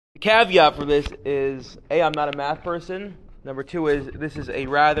caveat for this is, A, I'm not a math person. Number two is, this is a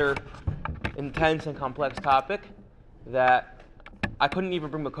rather intense and complex topic that I couldn't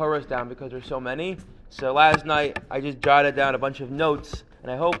even bring Makoros down because there's so many. So last night, I just jotted down a bunch of notes,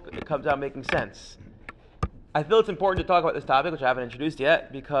 and I hope it comes out making sense. I feel it's important to talk about this topic, which I haven't introduced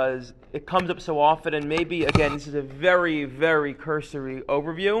yet, because it comes up so often, and maybe, again, this is a very, very cursory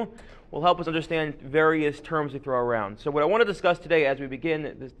overview, will help us understand various terms we throw around. So what I want to discuss today as we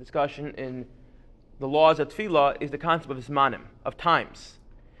begin this discussion in the laws of Tefilla is the concept of Zmanim, of times.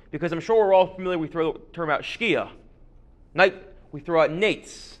 Because I'm sure we're all familiar, we throw the term out Shkia, night, we throw out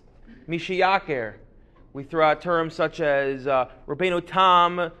Nates, Mishiyaker, we throw out terms such as Rabbeinu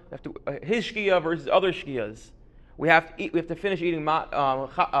Tam, his Shkia versus other Shkias. We have to finish eating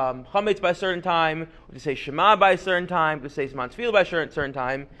chametz by a certain time. We have to say Shema by a certain time. We have to say Zman Tefilla by a certain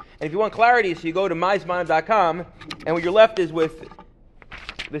time. And if you want clarity, so you go to myzmanim.com, and what you're left is with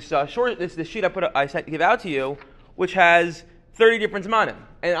this this sheet I give out to you, which has 30 different Zmanim.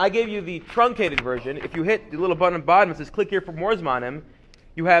 And I gave you the truncated version. If you hit the little button at the bottom, it says click here for more Zmanim.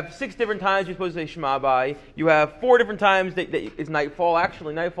 You have 6 different times you're supposed to say Shema by. You have 4 different times that is nightfall.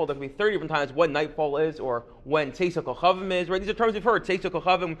 Actually, nightfall, there can be 30 different times when nightfall is, or when Tzeisa Kochavim is. Right? These are terms we've heard. Tzeisa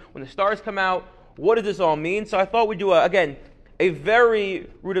Kochavim, when the stars come out. What does this all mean? So I thought we'd do, again, a very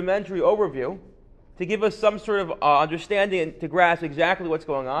rudimentary overview to give us some sort of understanding and to grasp exactly what's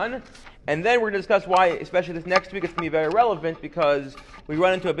going on. And then we're going to discuss why, especially this next week, it's going to be very relevant, because we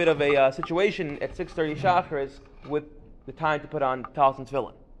run into a bit of a situation at 6:30 Shacharis with the time to put on Talis and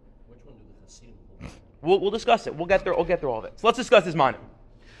Tefillin. Which one do the Hasidim hold? We'll discuss it. We'll get through all of it. So let's discuss this Zmanim.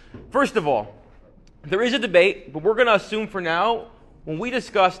 First of all, there is a debate, but we're going to assume for now, when we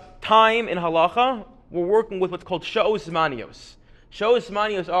discuss time in halacha, we're working with what's called Sha'os Zmanios. Sha'os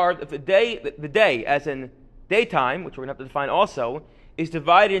Zmanios are the day, as in daytime, which we're going to have to define also, is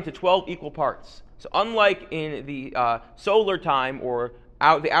divided into 12 equal parts. So unlike in the solar time or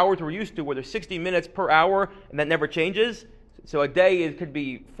the hours we're used to, where there's 60 minutes per hour, and that never changes. So a day could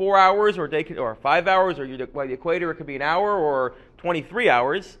be 4 hours, or 5 hours, or by the equator it could be an hour, or 23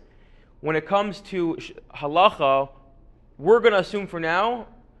 hours. When it comes to halacha, we're going to assume for now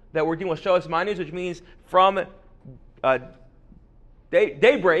that we're dealing with Sha'os Zmanios, which means from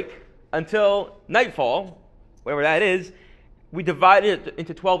daybreak until nightfall, whatever that is, we divide it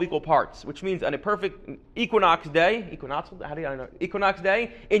into 12 equal parts, which means on a perfect equinox day in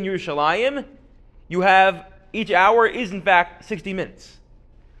Yerushalayim, you have each hour is in fact 60 minutes.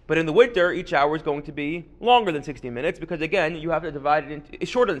 But in the winter, each hour is going to be longer than 60 minutes, because again, you have to divide it into,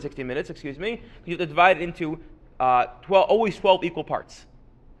 it's shorter than 60 minutes, you have to divide it into always 12 equal parts.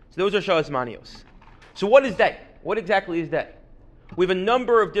 So those are Sha'os Zmanios. So what is day? What exactly is day? We have a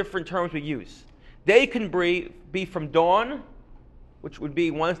number of different terms we use. Day can be from dawn, which would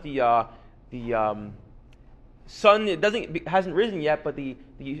be once the sun hasn't risen yet, but you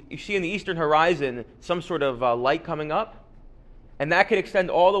see in the eastern horizon some sort of light coming up, and that can extend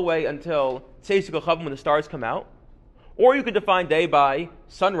all the way until Tzeisa Kochavim, when the stars come out. Or you could define day by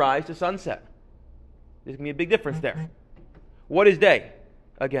sunrise to sunset. There's going to be a big difference there. What is day?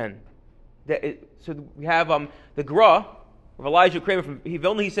 Again, so we have the Gra of Elijah Kramer from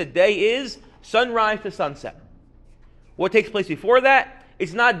Vilna. He said day is sunrise to sunset. What takes place before that?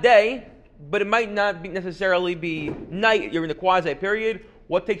 It's not day, but it might not necessarily be night. You're in the quasi period.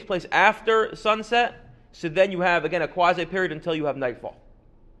 What takes place after sunset? So then you have, again, a quasi period until you have nightfall.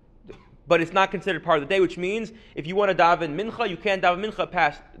 But it's not considered part of the day, which means if you want to daven mincha, you can't daven mincha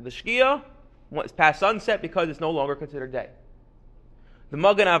past the shkia, past sunset, because it's no longer considered day. The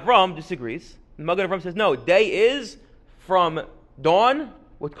Magen Avram disagrees. The Magen Avram says, no, day is from dawn,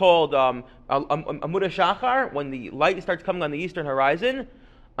 what's called Amud HaShachar, when the light starts coming on the eastern horizon,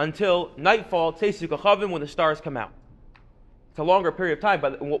 until nightfall, Tzeisa Kochavim, when the stars come out. It's a longer period of time,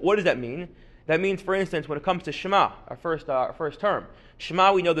 but what does that mean? That means, for instance, when it comes to Shema, our first term,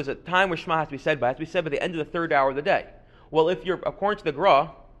 Shema, we know there's a time where Shema has to be said by. It has to be said by the end of the 3rd hour of the day. Well, if you're, according to the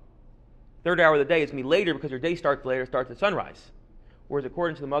Gra, 3rd hour of the day is going to be later because your day starts later, starts at sunrise. Whereas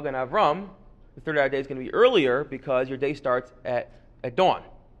according to the Magen Avram, the 3rd hour of the day is going to be earlier because your day starts at dawn.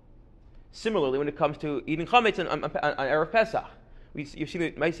 Similarly, when it comes to eating chametz on Erev Pesach,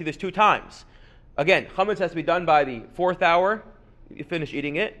 you might see this 2 times. Again, chametz has to be done by the 4th hour. You finish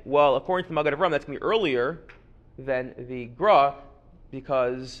eating it. Well, according to the Magen Avram, that's going to be earlier than the Gra,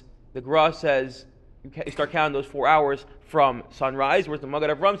 because the Gra says you start counting those 4 hours from sunrise, whereas the Magen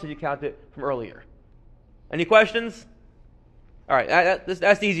Avram says you count it from earlier. Any questions? All right,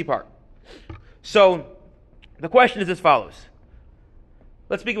 that's the easy part. So the question is as follows.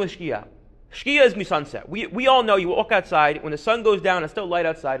 Let's begin with Shkia. Shkia is sunset. We all know you walk outside, when the sun goes down, it's still light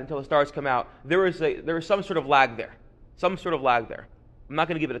outside until the stars come out. There is some sort of lag there. Some sort of lag there. I'm not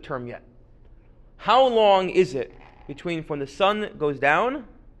going to give it a term yet. How long is it between when the sun goes down,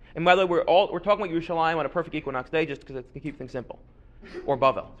 and by the way, we're talking about Yerushalayim on a perfect equinox day just because to keep things simple. Or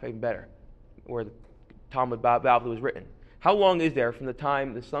Bavel, it's even better, where the Talmud Bavli was written. How long is there from the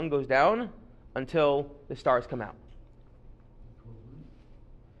time the sun goes down until the stars come out?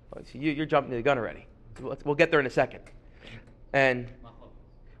 So you're jumping the gun already. We'll get there in a second. And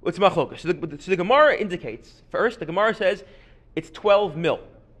it's machlokas. So the Gemara indicates, first, the Gemara says it's 12 mil.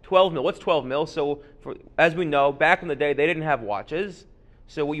 12 mil. What's 12 mil? So, as we know, back in the day, they didn't have watches.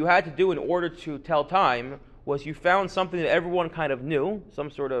 So what you had to do in order to tell time was you found something that everyone kind of knew,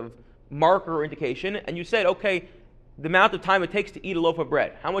 some sort of marker or indication, and you said, okay, the amount of time it takes to eat a loaf of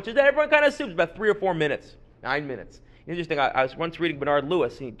bread. How much is that? Everyone kind of assumes about 3 or 4 minutes, 9 minutes. Interesting, I was once reading Bernard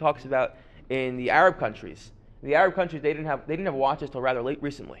Lewis, and he talks about in the Arab countries. In the Arab countries, they didn't have watches till rather late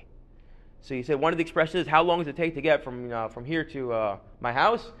recently. So he said one of the expressions is, how long does it take to get from here to my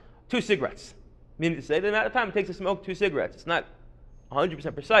house? 2 cigarettes. Meaning to say the amount of time it takes to smoke 2 cigarettes. It's not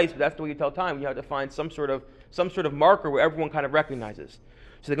 100% precise, but that's the way you tell time. You have to find some sort of marker where everyone kind of recognizes.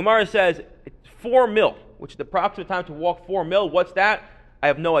 So the Gemara says it's 4 mil, which is the approximate time to walk 4 mil. What's that? I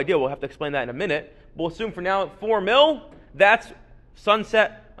have no idea. We'll have to explain that in a minute. We'll assume for now 4 mil, that's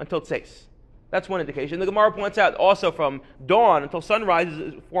sunset until tzeis. That's one indication. The Gemara points out also from dawn until sunrise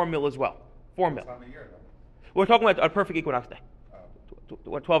is 4 mil as well. 4 mil. We're talking about a perfect equinox day. A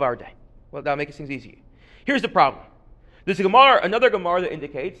 12-hour day. Well, that'll make things easier. Here's the problem. There's another Gemara that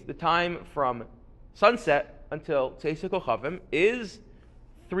indicates the time from sunset until tzeis kochavim is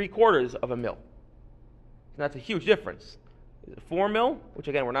 3/4 of a mil. And that's a huge difference. Is it 4 mil, which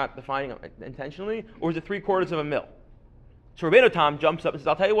again we're not defining intentionally, or is it 3/4 of a mil? So Rabbeinu Tam jumps up and says,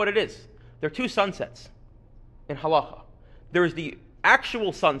 I'll tell you what it is. There are 2 sunsets in halacha. There is the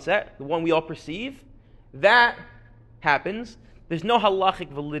actual sunset, the one we all perceive. That happens. There's no halachic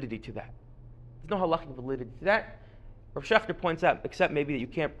validity to that. There's no halachic validity to that. Rav Shechter points out, except maybe that you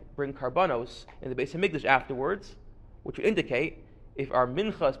can't bring karbanos in the Beis Hamikdash afterwards, which would indicate if our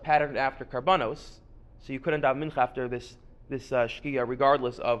mincha is patterned after karbanos, so you couldn't have mincha after this shkia,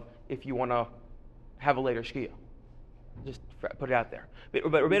 regardless of if you want to have a later shkia. Just put it out there. But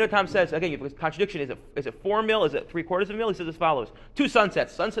Rabbeinu Tam says, again, the contradiction, is it 4 mil, is it 3/4 of a mil? He says as follows. 2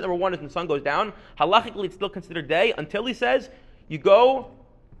 sunsets. Sunset number 1 is when the sun goes down. Halachically, it's still considered day until he says, you go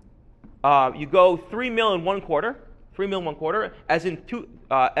 3 mil and 1/4, 3 mil and 1/4, as in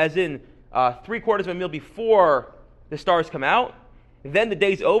 3/4 of a mil before the stars come out. Then the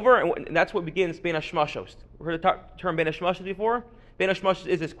day's over, and that's what begins Bein Hashmashos. Heard the term Bein Hashmashos before? Bein Hashmashos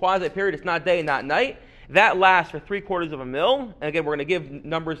is this quasi period. It's not day and not night. That lasts for 3/4 of a mil. And again, we're going to give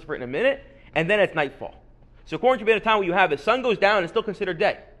numbers for it in a minute. And then it's nightfall. So according to Bein Time, what you have is sun goes down and it's still considered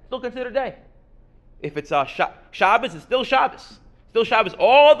day. Still considered day. If it's Shabbos, it's still Shabbos. Still Shabbos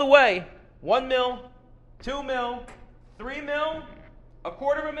all the way. 1 mil, 2 mil, 3 mil,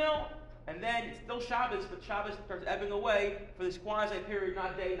 1/4 of a mil, and then it's still Shabbos, but Shabbos starts ebbing away for this quasi period,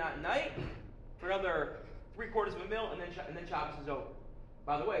 not day, not night, for another 3/4 of a mil, and then Shabbos is over.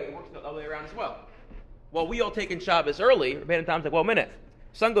 By the way, it works the other way around as well. Well, we all take in Shabbos early. Rabbeinu Tam's like, well, a minute.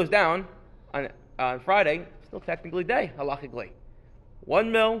 Sun goes down on Friday, still technically day, halachically.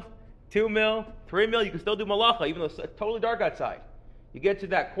 1 mil, 2 mil, 3 mil, you can still do malacha, even though it's totally dark outside. You get to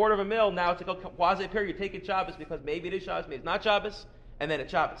that 1/4 of a mil, now it's like a quasi period. You take it Shabbos because maybe it is Shabbos, maybe it's not Shabbos, and then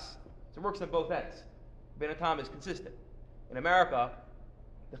it's Shabbos. So it works on both ends. Rabbeinu Tam is consistent. In America,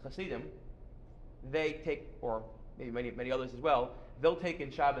 the Hasidim, they take, or maybe many others as well, they'll take in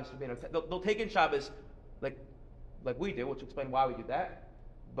Shabbos. They'll take in Shabbos like we do, which will explain why we do that,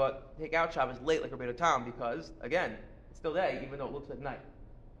 but take out Shabbos late like Rabbeinu Tam because, again, it's still day, even though it looks like night.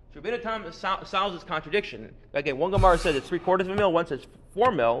 So Rabbeinu Tam solves this contradiction. Again, one Gemara says it's 3/4 of a mil, one says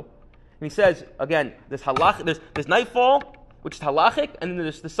 4 mil, and he says, again, there's nightfall, which is halachic, and then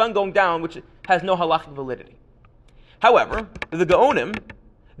there's the sun going down, which has no halachic validity. However, the Gaonim,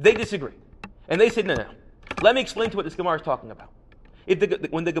 they disagree. And they say, no. Let me explain to what this Gemara is talking about.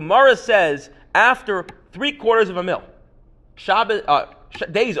 When the Gemara says, after 3/4 of a mil, Shabbos,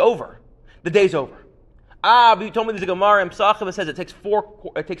 day's over, the day's over. But you told me there's a Gemara in Pesachim that says it takes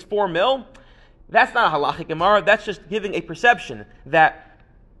 4 mil. That's not a halachic Gemara. That's just giving a perception that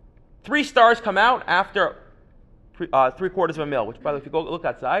 3 stars come out after 3/4 of a mil, which, by the way, if you go look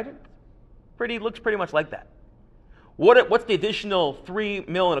outside, looks pretty much like that. What's the additional 3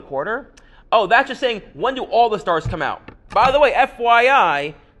 mil and 1/4? Oh, that's just saying, when do all the stars come out? By the way,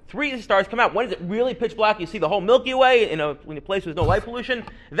 FYI, 3 stars come out. When is it really pitch black? You see the whole Milky Way in a place with no light pollution.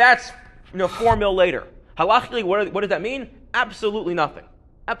 That's 4 mil later. Halachically, what does that mean? Absolutely nothing.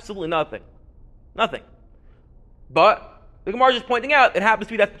 Absolutely nothing. Nothing. But the Gemara is just pointing out it happens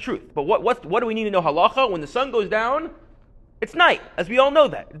to be that's the truth. But what do we need to know halacha? When the sun goes down, it's night, as we all know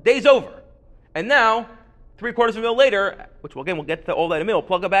that. The day's over. And now, 3/4 of a mil later, which we'll get to all that in a minute, we'll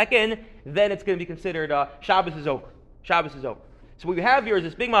plug it back in, then it's going to be considered Shabbos is over. Shabbos is over. So what we have here is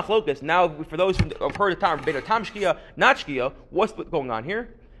this big machlokas. Now, for those who have heard the term, tam shkia, not shkia, what's going on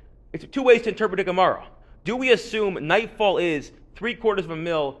here? It's two ways to interpret a Gemara. Do we assume nightfall is 3/4 of a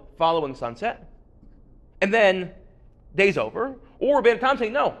mil following sunset, and then day's over? Or Ben Tam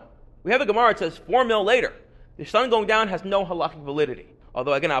saying, no, we have a Gemara that says 4 mil later. The sun going down has no halachic validity.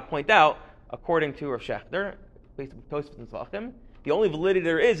 Although, again, I'll point out, according to Rav Shechter, based on Tosfos and Tzlachim, the only validity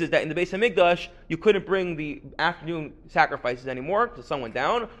there is that in the Beis Hamikdash, you couldn't bring the afternoon sacrifices anymore because the sun went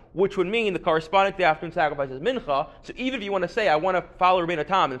down, which would mean the corresponding to the afternoon sacrifice is mincha. So even if you want to say, I want to follow Rabbeinu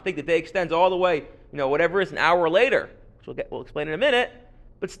Tam and think the day extends all the way, whatever is an hour later, which we'll explain in a minute,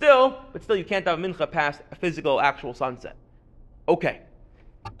 but still you can't have mincha past a physical, actual sunset. Okay.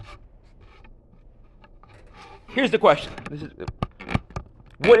 Here's the question.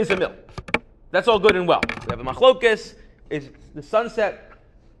 What is a mil? That's all good and well. We have a machlokas, is the sunset,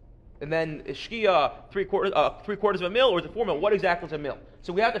 and then is shkia 3/4 of a mil, or is it 4 mil? What exactly is a mil?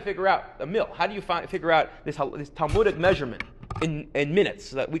 So we have to figure out a mil. How do you figure out this Talmudic measurement in minutes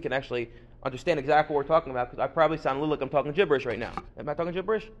so that we can actually understand exactly what we're talking about? Because I probably sound a little like I'm talking gibberish right now. Am I talking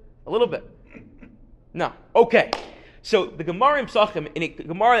gibberish? A little bit. No. Okay. So the Gemara in Psachim, in a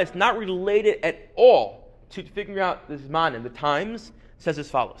Gemara that's not related at all to figuring out the Zmanim, the times, says as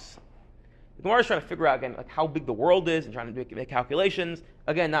follows. The Gemara is trying to figure out, again, how big the world is and trying to make calculations.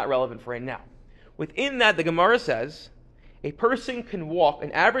 Again, not relevant for right now. Within that, the Gemara says, an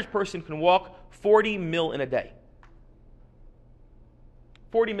average person can walk 40 mil in a day.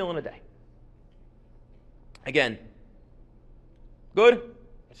 40 mil in a day. Again, good?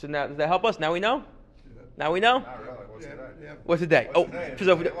 So now, does that help us? Now we know? Now we know? Not really. What's a day? What's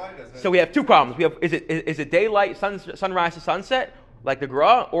a day? So we have two problems. We have is it daylight, sunrise to sunset, like the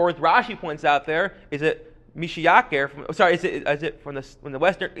Gra, or as Rashi points out there, is it Mishiyaker? Is it from when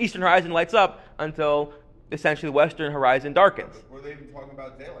the eastern horizon lights up until essentially the western horizon darkens? Were they even talking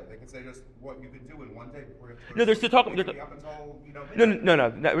about daylight? They could say just what you could do in one day before you have to. No, they're still talking. No.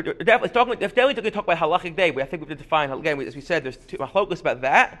 Definitely talking. Definitely going to talk about halachic day. But I think we have to define again. As we said, there's two machlokas about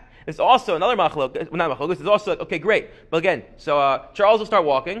that. There's also another machlokas. Well, not machlokas. There's also okay, great. But again, so Charles will start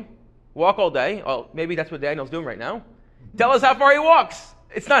walk all day. Well, maybe that's what Daniel's doing right now. Tell us how far he walks.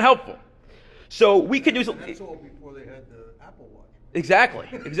 It's not helpful. So we could do something. That's all before they had the Apple Watch.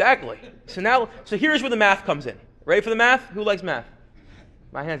 Exactly. So here's where the math comes in. Ready for the math? Who likes math?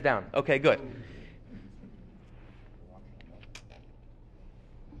 My hand's down. Okay, good.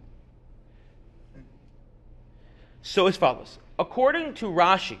 So as follows. According to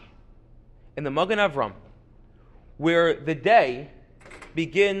Rashi in the Magen Avram, where the day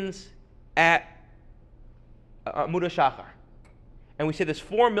begins at Amud Shachar, and we say there's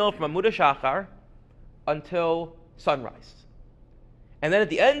 4 mil from Amud Shachar until sunrise. And then at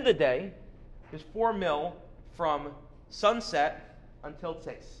the end of the day, there's 4 mil from sunset until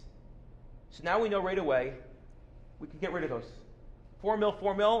tzitz. So now we know right away we can get rid of those. 4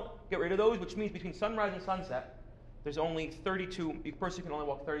 mil, get rid of those, which means between sunrise and sunset, there's only 32, a person can only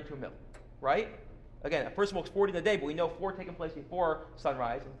walk 32 mil, right? Again, a person walks 40 in a day, but we know 4 taking place before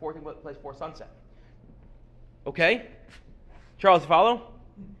sunrise and 4 taking place before sunset. Okay? Charles, follow?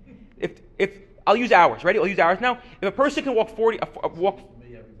 If I'll use hours, ready? I'll use hours now. If a person can walk 40, Everybody works at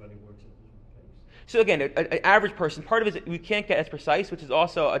a different pace. So again, an average person, part of it is we can't get as precise, which is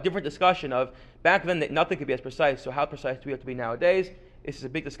also a different discussion of back then that nothing could be as precise. So how precise do we have to be nowadays? This is a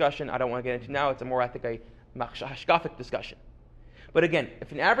big discussion I don't want to get into now. It's a more, I think, a hashkafic discussion. But again,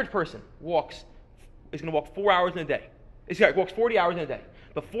 if an average person is going to walk 4 hours in a day, walks 40 hours in a day,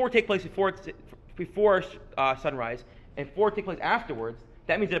 but 4 take place before sunrise and 4 take place afterwards,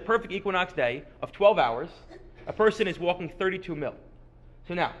 that means that a perfect equinox day of 12 hours, a person is walking 32 mil.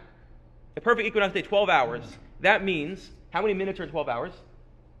 So now, a perfect equinox day, 12 hours, that means, how many minutes are in 12 hours?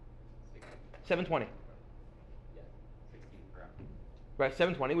 720. Right,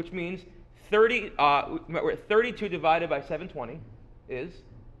 720, which means 32 divided by 720 is,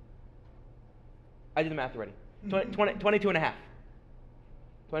 I did the math already, 22 and a half.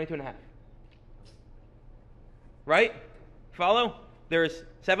 22 and a half. Right? Follow? There's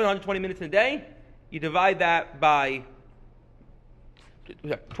 720 minutes in a day. You divide that by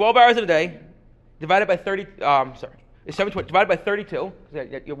 12 hours in a day, divided by 30, it's 720, divided by 32.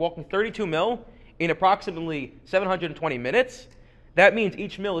 You're walking 32 mil in approximately 720 minutes. That means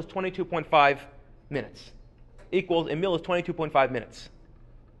each mil is 22.5 minutes. Equals a mil is 22.5 minutes.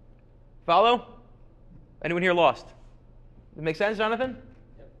 Follow? Anyone here lost? Does it make sense, Jonathan?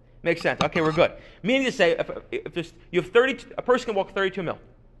 Yep. Makes sense. Okay, we're good. Meaning to say, if just, you have a person can walk 32 mil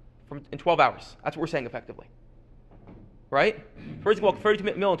in 12 hours. That's what we're saying effectively. Right? A person can walk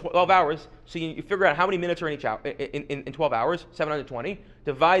 32 mil in 12 hours, so you figure out how many minutes are in each hour in 12 hours, 720.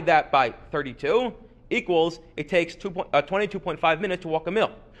 Divide that by 32 equals, it takes 22.5 minutes to walk a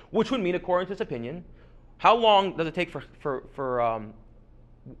mil, which would mean, according to this opinion, how long does it take for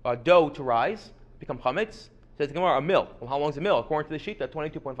dough to rise, become chametz? Says the Gemara, a mil. Well, how long is a mil? According to the sheet, that's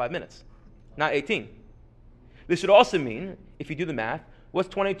 22.5 minutes, not 18. This would also mean, if you do the math, what's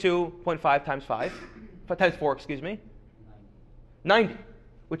 22.5 times 4, 90.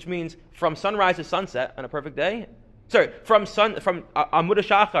 Which means from sunrise to sunset on a perfect day, from Amud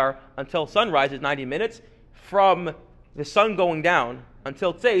HaShachar until sunrise is 90 minutes. From the sun going down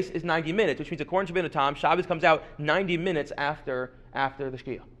until Tzeis is 90 minutes, which means according to Bin Tam, Shabbos comes out 90 minutes after the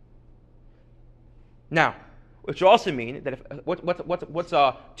Shkia. Now, which would also mean that what's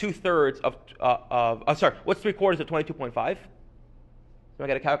 2/3 what's 3/4 of 22.5? Do I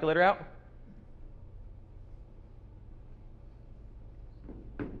get a calculator out?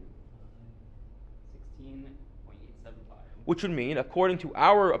 16.875. Which would mean, according to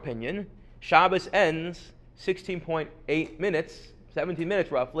our opinion, Shabbos ends 16.8 minutes, 17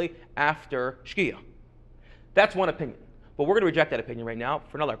 minutes roughly, after Shkia. That's one opinion. But we're going to reject that opinion right now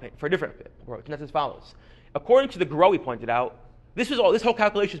for another opinion, for a different approach, and that's as follows. According to the Gro, we pointed out, this whole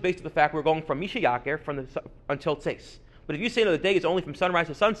calculation is based on the fact we're going from Misha Yaker until Tzeis. But if you say the day is only from sunrise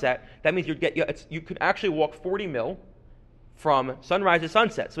to sunset, that means you could actually walk 40 mil from sunrise to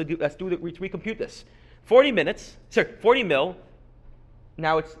sunset. So let's recompute this. 40 mil.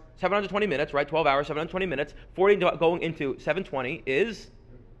 Now it's 720 minutes, right? 12 hours, 720 minutes. 40 going into 720 is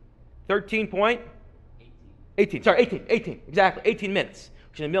 13.18. 18. Exactly, 18 minutes.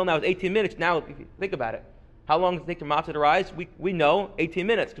 Which in a mil now is 18 minutes. Now, if you think about it, how long does it take for matzah to rise? We know 18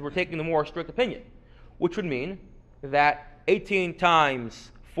 minutes because we're taking the more strict opinion, which would mean that 18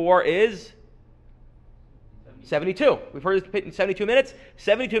 times 4 is 72. We've heard this in 72 minutes.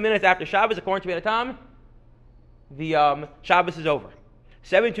 72 minutes after Shabbos, according to Benatam, the Shabbos is over.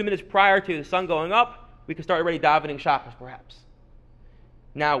 72 minutes prior to the sun going up, we can start already davening Shabbos, perhaps.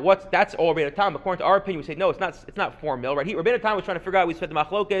 Now, that's all Rabbeinu Tam. According to our opinion, we say no. It's not 4 mil, right? Rabbeinu Tam was trying to figure out. We said the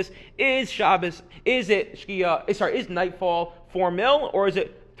machlokes: is Shabbos? Is it Shkia? Is nightfall 4 mil, or is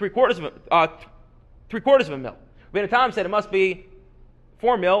it 3/4 of a mil? Rabbeinu Tam said it must be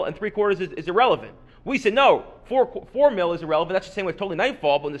 4 mil, and 3/4 is irrelevant. We said no. 4 mil is irrelevant. That's the same with totally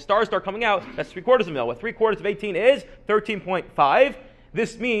nightfall. But when the stars start coming out, that's 3/4 of a mil. What 3/4 of 18 is 13.5.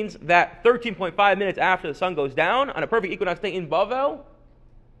 This means that 13.5 minutes after the sun goes down on a perfect equinox day in Bavel,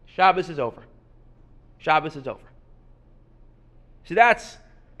 Shabbos is over. Shabbos is over. So that's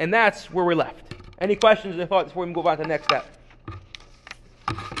where we're left. Any questions or thoughts before we move on to the next step?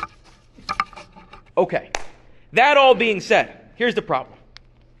 Okay. That all being said, here's the problem.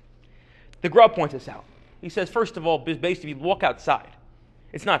 The Grub points this out. He says, first of all, basically, if you walk outside,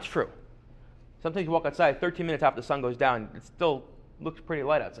 it's not true. Sometimes you walk outside 13 minutes after the sun goes down, it still looks pretty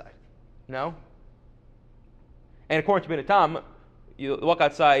light outside. No? And according to Benatam, you walk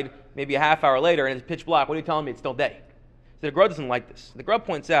outside maybe a half hour later and it's pitch black. What are you telling me? It's still day. So the Grub doesn't like this. The Grub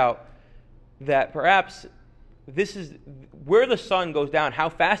points out that perhaps this is where the sun goes down, how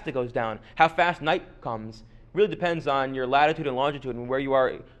fast it goes down, how fast night comes, really depends on your latitude and longitude and where you are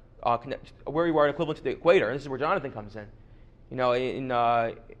equivalent to the equator. And this is where Jonathan comes in. You know, in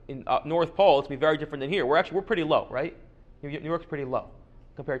North Pole, it's be very different than here. We're pretty low, right? New York's pretty low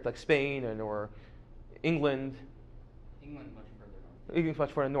compared to like Spain or England. England much further north. England's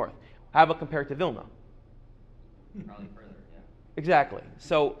much further north. How about compared to Vilna? Probably further, yeah. Exactly.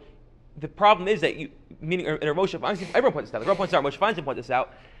 So the problem is that Moshe Feinstein, everyone points this out. The Gemara points out, Moshe Feinstein points this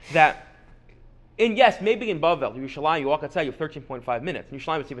out, that maybe in Bavel, Yerushalayim, you walk outside, you have 13.5 minutes. In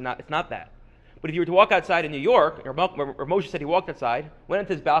Yerushalayim, it's not that. But if you were to walk outside in New York, or Moshe said he walked outside, went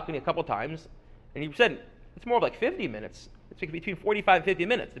into his balcony a couple times, and he said it's more like 50 minutes. It's between 45 and 50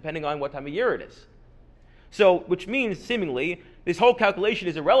 minutes, depending on what time of year it is. So, which means, seemingly, this whole calculation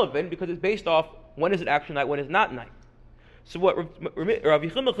is irrelevant because it's based off when is it actually night, when is it not night. So what Rav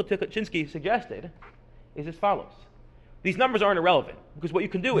Yechiel Kaczynski suggested is as follows. These numbers aren't irrelevant because what you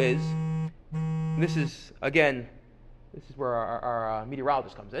can do is, this is where our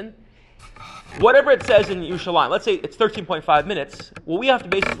meteorologist comes in. Whatever it says in Yerushalayim, let's say it's 13.5 minutes, what we have to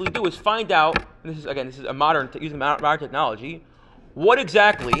basically do is find out, and this is a modern, using modern technology, what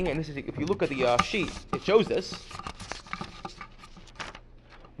exactly, and this is, if you look at the sheet, it shows this.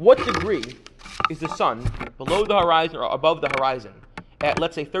 what degree is the sun below the horizon or above the horizon at,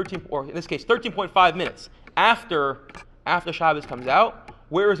 let's say, 13, or in this case, 13.5 minutes after Shabbos comes out?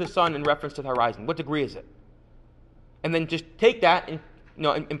 Where is the sun in reference to the horizon? What degree is it? And then just take that and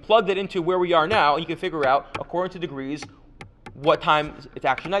plug that into where we are now, and you can figure out, according to degrees, what time it's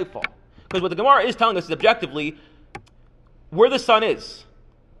actually nightfall. Because what the Gemara is telling us is objectively where the sun is.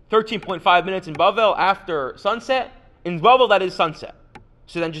 13.5 minutes in Bavel after sunset. In Bavel, that is sunset.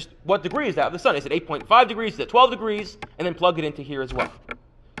 So then just what degree is that of the sun? Is it 8.5 degrees? Is it 12 degrees? And then plug it into here as well. So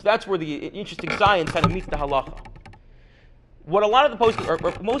that's where the interesting science kind of meets the halacha. What a lot of the posts, or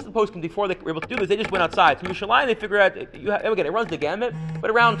most of the posts, before they were able to do this, they just went outside. So Yerushalayim, they figured out, again, it runs the gamut, but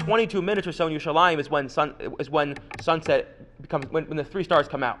around 22 minutes or so in Yerushalayim is when sunset becomes, when the three stars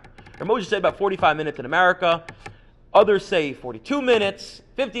come out. Or Moshe said about 45 minutes in America. Others say 42 minutes,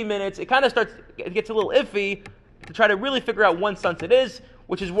 50 minutes. It kind of gets a little iffy to try to really figure out when sunset is,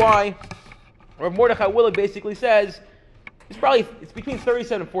 which is why Rav Mordechai Willig basically says it's between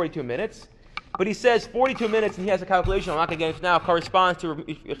 37 and 42 minutes. But he says 42 minutes, and he has a calculation, I'm not going to get into now, corresponds to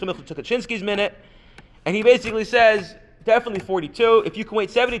Tukachinsky's minute. And he basically says, definitely 42. If you can wait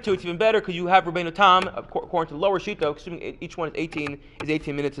 72, it's even better, because you have Rabbeinu Tam, according to the lower sheet, though, assuming each one is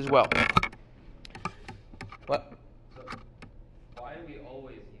 18 minutes as well. What? So, why do we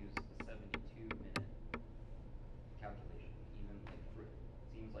always use the 72-minute calculation, even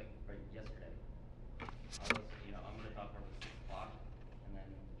like it seems like yesterday? I'm going to talk about 6 o'clock, and then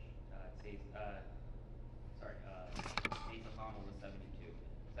Eight O'Connell was 7:22.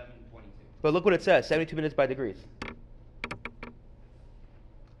 But look what it says, 72 minutes by degrees.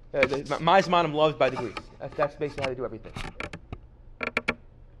 My Zmanim loves by degrees. That's basically how they do everything.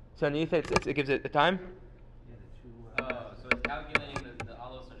 So underneath it gives it the time? So it's calculating the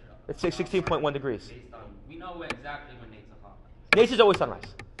Alo Sashah. It's 16.1 degrees. Based on, we know exactly when Nate's O'Connell. Nate's is always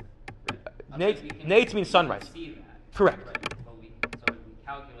sunrise. Nate's means sunrise. See that. Correct. Right. So we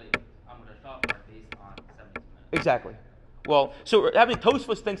calculate Amud HaShachar based on 72 minutes. Exactly. Well, so having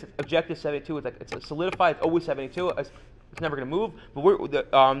Tosfos thinks that objective 72 is like it's solidified. It's always 72. It's never going to move. But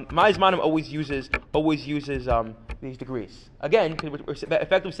my Zmanim always uses these degrees. Again, what we're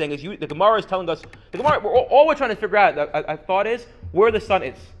effectively saying is the Gemara is telling us all we're trying to figure out. I thought is where the sun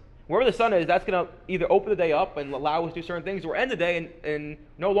is. Wherever the sun is, that's going to either open the day up and allow us to do certain things, or end the day and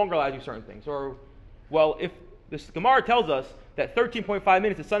no longer allow us to do certain things. Or, well, if this Gemara tells us that 13.5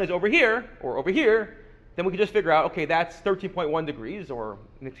 minutes the sun is over here or over here, then we can just figure out, okay, that's 13.1 degrees, or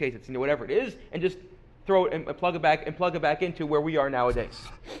in this case, it's whatever it is, and just throw it and plug it back into where we are nowadays.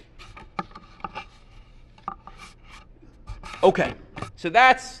 Okay, so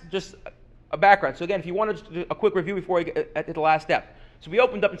that's just a background. So again, if you wanted to do a quick review before we get at the last step. So we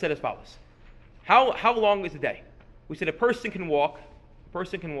opened up and said as follows. How long is the day? We said a person can walk. We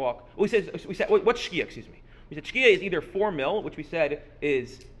said what's Shkia, excuse me. We said Shkia is either 4 mil, which we said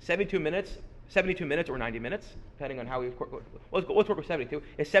is 72 minutes or 90 minutes, depending on how we let's work with 72.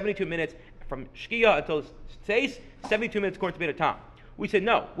 It's 72 minutes from Shkia until Tzeis, 72 minutes according to Beit Tam. We said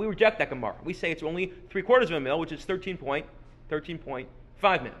no, we reject that Gemara. We say it's only 3/4 of a mil, which is 13.5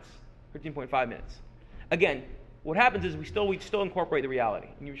 minutes. 13.5 minutes. Again, what happens is we still incorporate the reality.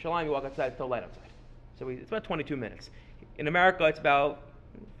 In Yerushalayim, you walk outside, it's still light outside. So it's about 22 minutes. In America, it's about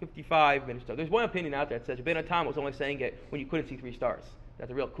 55 minutes. There's one opinion out there that says Rabbeinu Tam was only saying it when you couldn't see 3 stars.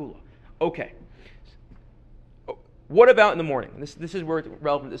 That's a real kula. Okay. What about in the morning? This is where it's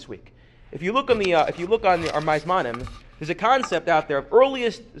relevant this week. If you look on our Zmanim, there's a concept out there of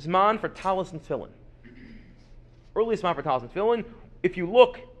earliest Zman for Talis and Tefillin. Earliest Zman for Talis and Tefillin. If you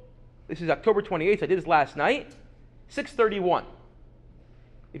look, this is October 28th. I did this last night. 6:31.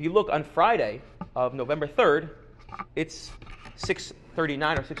 If you look on Friday of November 3rd, it's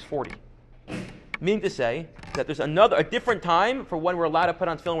 6:39 or 6:40. Meaning to say that there's a different time for when we're allowed to put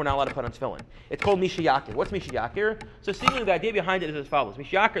on tefillin, we're not allowed to put on tefillin. It's called Mishayakir. What's Mishayakir? So seemingly the idea behind it is as follows.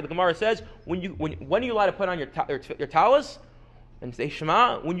 Mishayakir, the Gemara says, when are you allowed to put on your talis? And say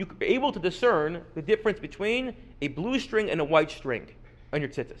Shema, when you're able to discern the difference between a blue string and a white string on your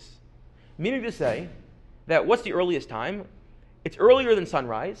tzitzis. Meaning to say that what's the earliest time? It's earlier than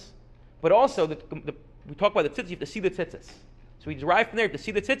sunrise, but also we talk about the tzitzis, you have to see the tzitzis. So we derive from there to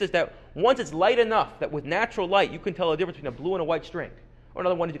see the tzitzis that once it's light enough that with natural light you can tell the difference between a blue and a white string. Or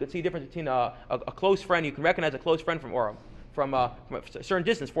another one is you can see the difference between a close friend, you can recognize a close friend from a certain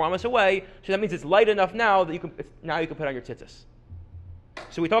distance, 4 miles away. So that means it's light enough now that you can put on your tzitzis.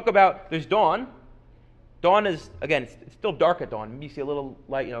 So we talk about there's dawn. Dawn is, again, it's still dark at dawn. You see a little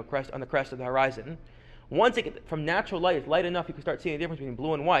light, on the crest of the horizon. Once from natural light, it's light enough you can start seeing the difference between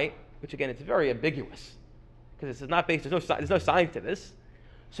blue and white, which again, it's very ambiguous. Because this is not based, there's no science to this.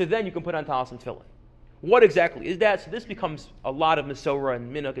 So then you can put on talis and tefillin. What exactly is that? So this becomes a lot of Masorah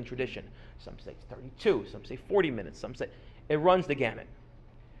and minhag and tradition. Some say it's 32, some say 40 minutes, some say it runs the gamut.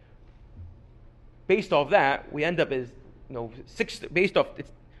 Based off that, we end up as based off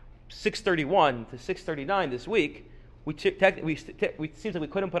it's 6:31 to 6:39 this week. It seems like we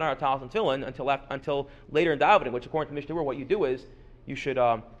couldn't put on our talis and tefillin until later in davening. Which, according to Mishnah, what you do is you should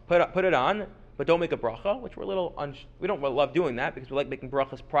put it on, but don't make a bracha. Which we're a little we don't really love doing that because we like making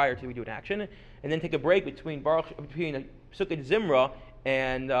brachas prior to we do an action, and then take a break between Sukkot Zimra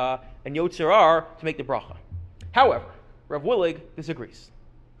and Yotzerar to make the bracha. However, Rav Willig disagrees.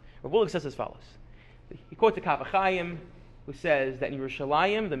 Rav Willig says as follows. He quotes the Kaf HaChaim, who says that in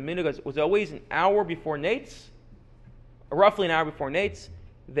Yerushalayim, the minhag was always an hour before Nates, roughly an hour before Nates.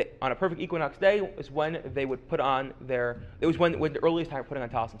 On a perfect equinox day is when they would put on it was when the earliest time for putting on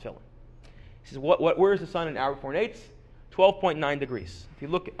talis and tefillin. He says, where is the sun an hour before Nates? 12.9 degrees. If you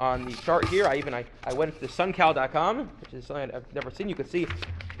look on the chart here, I went to suncal.com, which is something I've never seen. You can see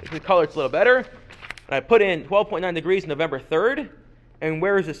the color, it's a little better. And I put in 12.9 degrees November 3rd. And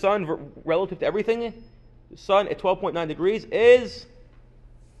where is the sun relative to everything? The sun at 12.9 degrees is...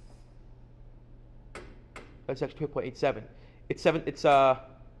 That's actually 2.87.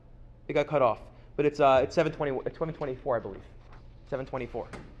 It got cut off. But it's 720. It's 724, I believe. 724.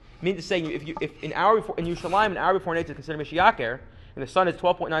 Means to say, if an hour before in Yerushalayim, an hour before Nates is considered Mishiyaker, and the sun is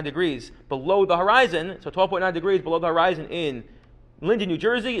 12.9 degrees below the horizon, so 12.9 degrees below the horizon in Linden, New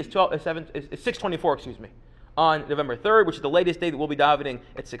Jersey is 6:24. Excuse me, on November 3rd, which is the latest day that we'll be davening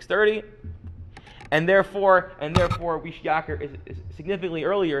at 6:30, and therefore Mishiyaker is significantly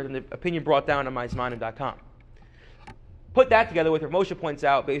earlier than the opinion brought down on my Zmanim.com. Put that together with what Moshe points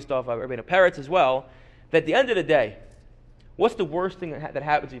out, based off of Rabbeinu Peretz as well, that at the end of the day, what's the worst thing that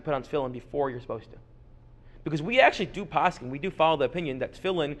happens if you put on tefillin before you're supposed to? Because we actually do paskin, we do follow the opinion that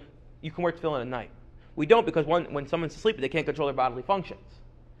tefillin, you can wear tefillin at night. We don't, because when someone's asleep, they can't control their bodily functions.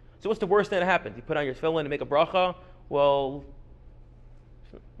 So what's the worst thing that happens? You put on your tefillin and make a bracha? Well,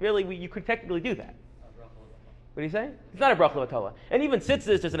 really, you could technically do that. What do you say? It's not a bracha l'vatala. And even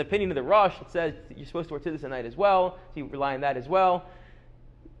tzitzis, there's an opinion of the Rosh that says that you're supposed to wear tzitzis at night as well, so you rely on that as well.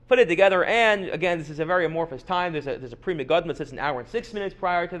 Put it together, and again, this is a very amorphous time. There's a pre-megadma that says an hour and 6 minutes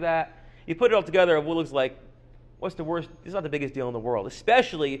prior to that. You put it all together, it looks like, what's the worst? It's not the biggest deal in the world,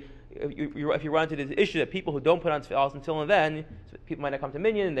 especially if you run into this issue that people who don't put on tefillin until then, so people might not come to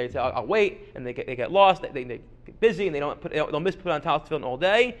minyan, and they say, I'll wait, and they get lost, they get busy, and they'll miss put on talis tefillin all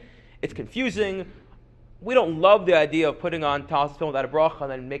day. It's confusing. We don't love the idea of putting on talis tefillin without a bracha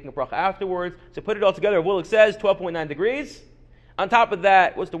and then making a bracha afterwards. So put it all together. Willig says 12.9 degrees. On top of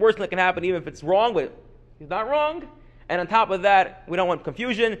that, what's the worst thing that can happen, even if it's wrong, but he's not wrong? And on top of that, we don't want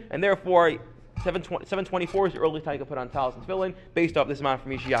confusion, and therefore 7:24 is the earliest time you can put on talis and tefillin based off this amount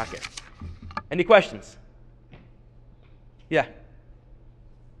from Yishiyake. Any questions? Yeah.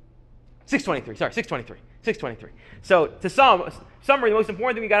 6:23. So to summary, the most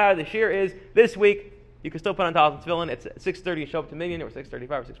important thing we got out of this year is this week you can still put on talis and tefillin. It's at 6:30 and show up to minyan, or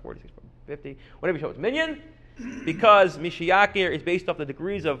 6:35 or 6:40, 6:50, whatever you show up to minyan. Because Mishiyaker is based off the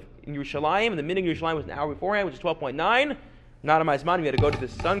degrees of in Yerushalayim, and the minhag in Yerushalayim was an hour beforehand, which is 12.9. Not on my Zmanim, we had to go to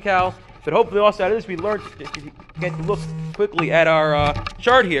this suncal. But hopefully also out of this we learned, if you get to look quickly at our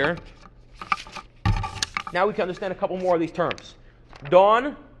chart here, now we can understand a couple more of these terms.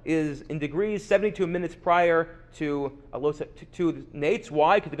 Dawn is in degrees 72 minutes prior to Nates.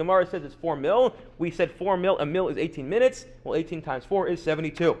 Why? Because the Gemara says it's 4 mil. We said 4 mil, a mil is 18 minutes. Well, 18 times 4 is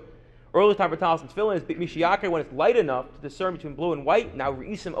 72. Earliest time for talis and tefillin is Mishiyaker when it's light enough to discern between blue and white. Now,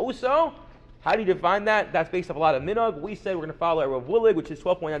 Re'isim Oso, how do you define that? That's based off a lot of minhag. We said we're going to follow Rav Willig, which is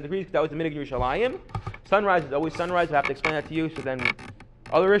 12.9 degrees, because that was the minhag in Yerushalayim. Sunrise is always sunrise. I have to explain that to you, so then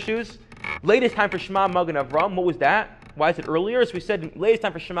other issues. Latest time for Shema, Magen Avram, what was that? Why is it earlier? So we said latest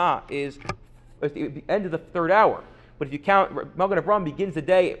time for Shema is the end of the third hour. But if you count, Magen Avram begins the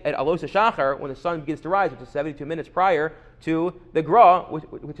day at Alos HaShachar, when the sun begins to rise, which is 72 minutes prior to the Gra,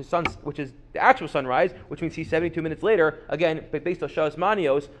 which is the actual sunrise, which means he's 72 minutes later. Again, based on Shas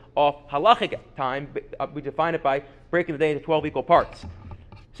Manios, off halachic time, we define it by breaking the day into 12 equal parts.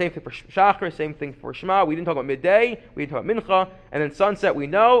 Same thing for Shachar, same thing for Shema. We didn't talk about midday, we didn't talk about Mincha, and then sunset we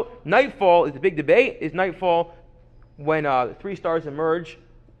know. Nightfall is the big debate. Is nightfall when 3 stars emerge,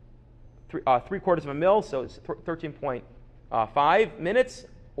 3/4 of a mil, so it's 13.5 minutes,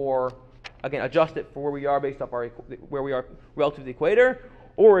 or again, adjust it for where we are based off where we are relative to the equator,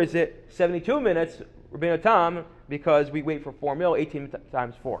 or is it 72 minutes, Rabbeinu Tam, because we wait for 4 mil, 18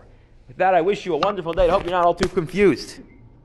 times 4. With that, I wish you a wonderful day. I hope you're not all too confused.